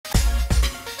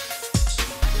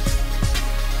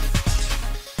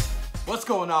What's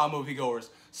going on, moviegoers?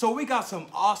 So we got some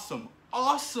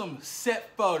awesome set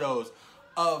photos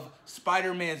of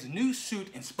Spider-Man's new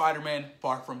suit in Spider-Man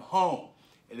Far From Home.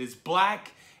 It is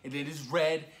black and it is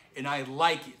red and I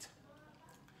like it.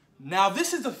 Now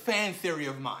this is a fan theory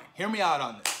of mine. Hear me out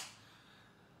on this.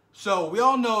 So we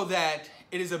all know that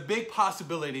it is a big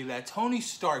possibility that Tony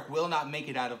Stark will not make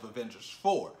it out of Avengers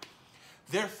 4.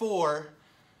 Therefore,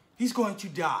 he's going to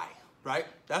die, right?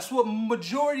 That's what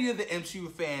majority of the MCU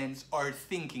fans are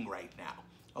thinking right now,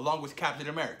 along with Captain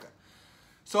America.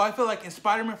 So I feel like in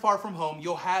Spider-Man Far From Home,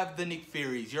 you'll have the Nick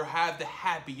Furies, you'll have the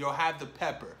Happy, you'll have the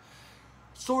Pepper,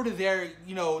 sort of there,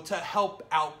 you know, to help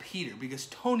out Peter because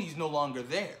Tony's no longer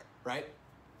there, right?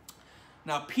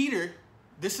 Now Peter,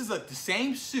 this is like the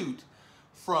same suit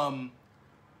from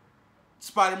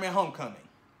Spider-Man Homecoming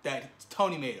that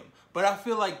Tony made him. But I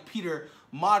feel like Peter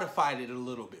modified it a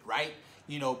little bit, right?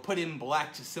 You know, put in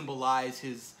black to symbolize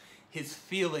his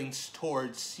feelings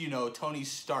towards, you know, Tony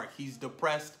Stark. He's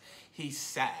depressed, he's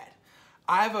sad.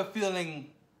 I have a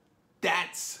feeling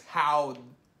that's how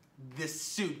this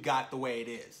suit got the way it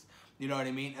is. You know what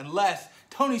I mean? Unless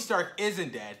Tony Stark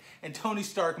isn't dead and Tony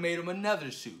Stark made him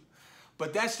another suit.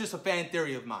 But that's just a fan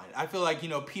theory of mine. I feel like, you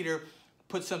know, Peter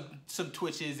put some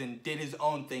twitches and did his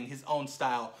own thing, his own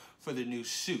style for the new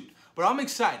suit. But I'm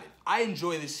excited. I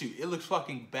enjoy this suit. It looks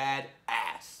fucking badass.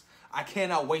 I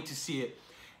cannot wait to see it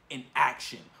in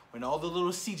action. When all the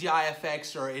little CGI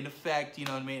effects are in effect, you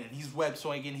know what I mean? And he's web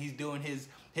swinging, he's doing his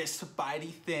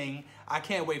Spidey thing. I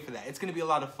can't wait for that. It's gonna be a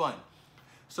lot of fun.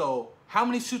 So how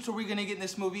many suits are we gonna get in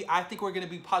this movie? I think we're gonna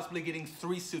be possibly getting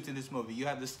 3 suits in this movie. You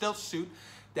have the stealth suit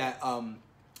that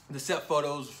the set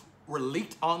photos were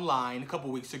leaked online a couple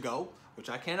weeks ago, which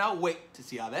I cannot wait to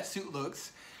see how that suit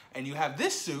looks. And you have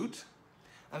this suit,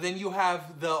 and then you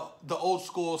have the old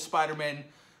school Spider-Man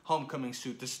Homecoming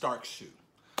suit, the Stark suit.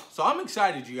 So I'm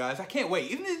excited, you guys. I can't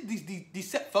wait. Even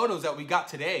these set photos that we got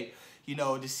today, you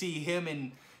know, to see him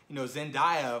and, you know,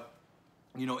 Zendaya,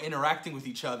 you know, interacting with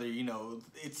each other, you know,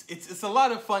 it's a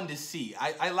lot of fun to see.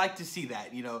 I like to see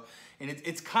that, you know, and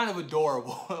it's kind of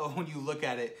adorable when you look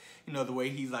at it, you know, the way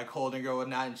he's like holding her or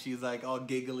whatnot, and she's like all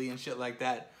giggly and shit like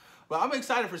that. But I'm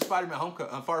excited for Spider-Man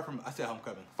Homecoming. Far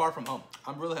From Home.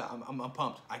 I'm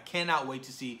pumped. I cannot wait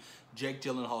to see Jake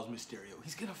Gyllenhaal's Mysterio.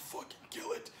 He's gonna fucking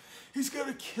kill it. He's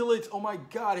gonna kill it. Oh my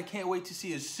God, I can't wait to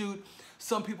see his suit.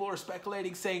 Some people are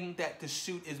speculating, saying that the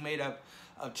suit is made of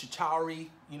Chitauri,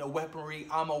 you know, weaponry.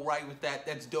 I'm all right with that.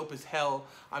 That's dope as hell.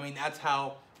 I mean, that's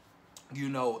how, you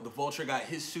know, the Vulture got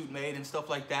his suit made and stuff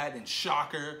like that, and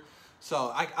Shocker.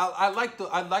 So I like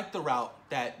the route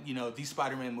that, you know, these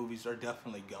Spider-Man movies are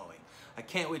definitely going. I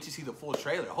can't wait to see the full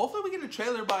trailer. Hopefully we get a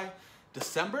trailer by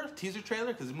December, teaser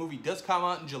trailer, because the movie does come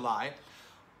out in July.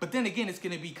 But then again, it's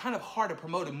going to be kind of hard to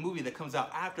promote a movie that comes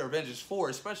out after Avengers 4,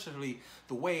 especially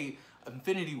the way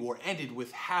Infinity War ended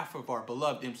with half of our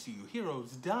beloved MCU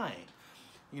heroes dying.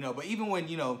 You know, but even when,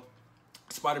 you know,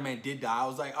 Spider-Man did die, I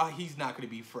was like, oh, he's not going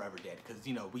to be forever dead. Because,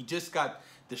 you know, we just got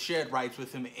the shared rights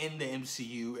with him in the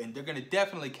MCU, and they're going to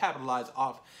definitely capitalize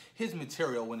off his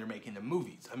material when they're making the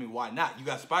movies. I mean, why not? You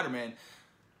got Spider-Man,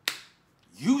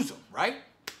 use him, right?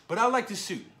 But I like this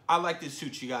suit. I like this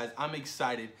suit, you guys. I'm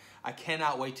excited. I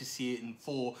cannot wait to see it in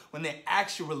full. When they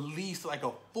actually release like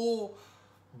a full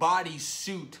body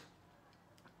suit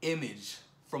image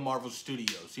from Marvel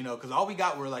Studios, you know, because all we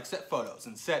got were like set photos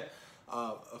and set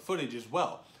footage as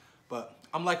well. But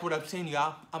I'm liking what I'm seeing,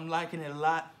 y'all. I'm liking it a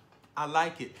lot. I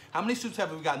like it. How many suits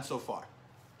have we gotten so far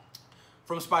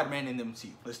from Spider-Man in the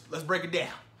MCU? Let's break it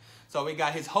down. So we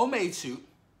got his homemade suit.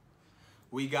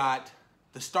 We got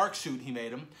the Stark suit, he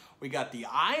made him. We got the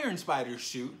Iron Spider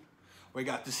suit. We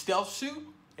got the stealth suit.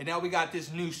 And now we got this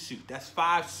new suit. That's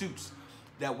 5 suits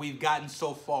that we've gotten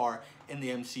so far in the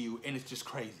MCU, and it's just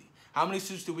crazy. How many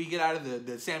suits did we get out of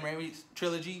the Sam Raimi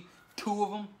trilogy? 2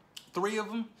 of them, 3 of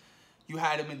them. You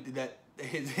had him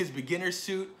in his beginner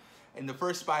suit in the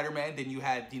first Spider-Man. Then you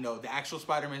had, you know, the actual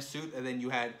Spider-Man suit, and then you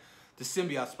had the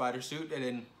symbiote spider suit, and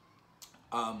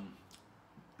then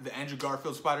the Andrew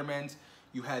Garfield Spider-Mans.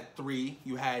 You had 3.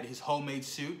 You had his homemade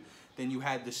suit. Then you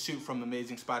had the suit from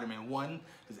Amazing Spider-Man 1,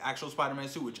 his actual Spider-Man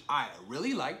suit, which I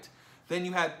really liked. Then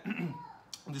you had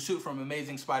the suit from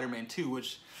Amazing Spider-Man 2,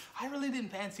 which I really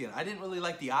didn't fancy it. I didn't really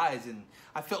like the eyes, and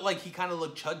I felt like he kind of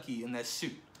looked chunky in that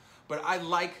suit. But I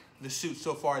like the suit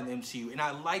so far in the MCU, and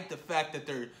I like the fact that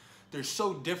they're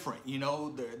so different, you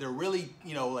know? They're really,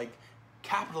 you know, like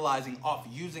capitalizing off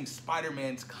using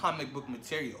Spider-Man's comic book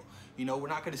material. You know, we're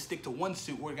not going to stick to one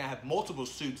suit. We're going to have multiple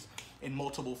suits in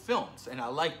multiple films, and I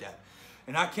like that.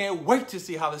 And I can't wait to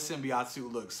see how the symbiote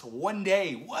suit looks. One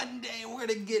day we're going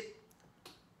to get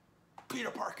Peter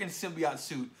Parker in a symbiote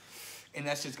suit. and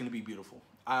that's just gonna be beautiful.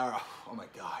 Oh my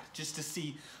God, just to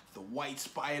see the white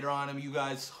spider on him, you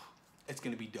guys, it's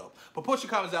gonna be dope. But post your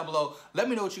comments down below. Let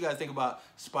me know what you guys think about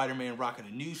Spider-Man rocking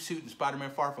a new suit in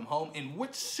Spider-Man Far From Home, and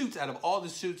which suits out of all the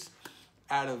suits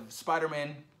out of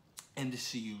Spider-Man and the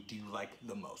MCU do you like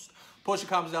the most? Post your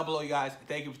comments down below, you guys.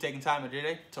 Thank you for taking time out of your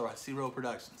day to Rosiro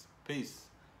Productions. Peace.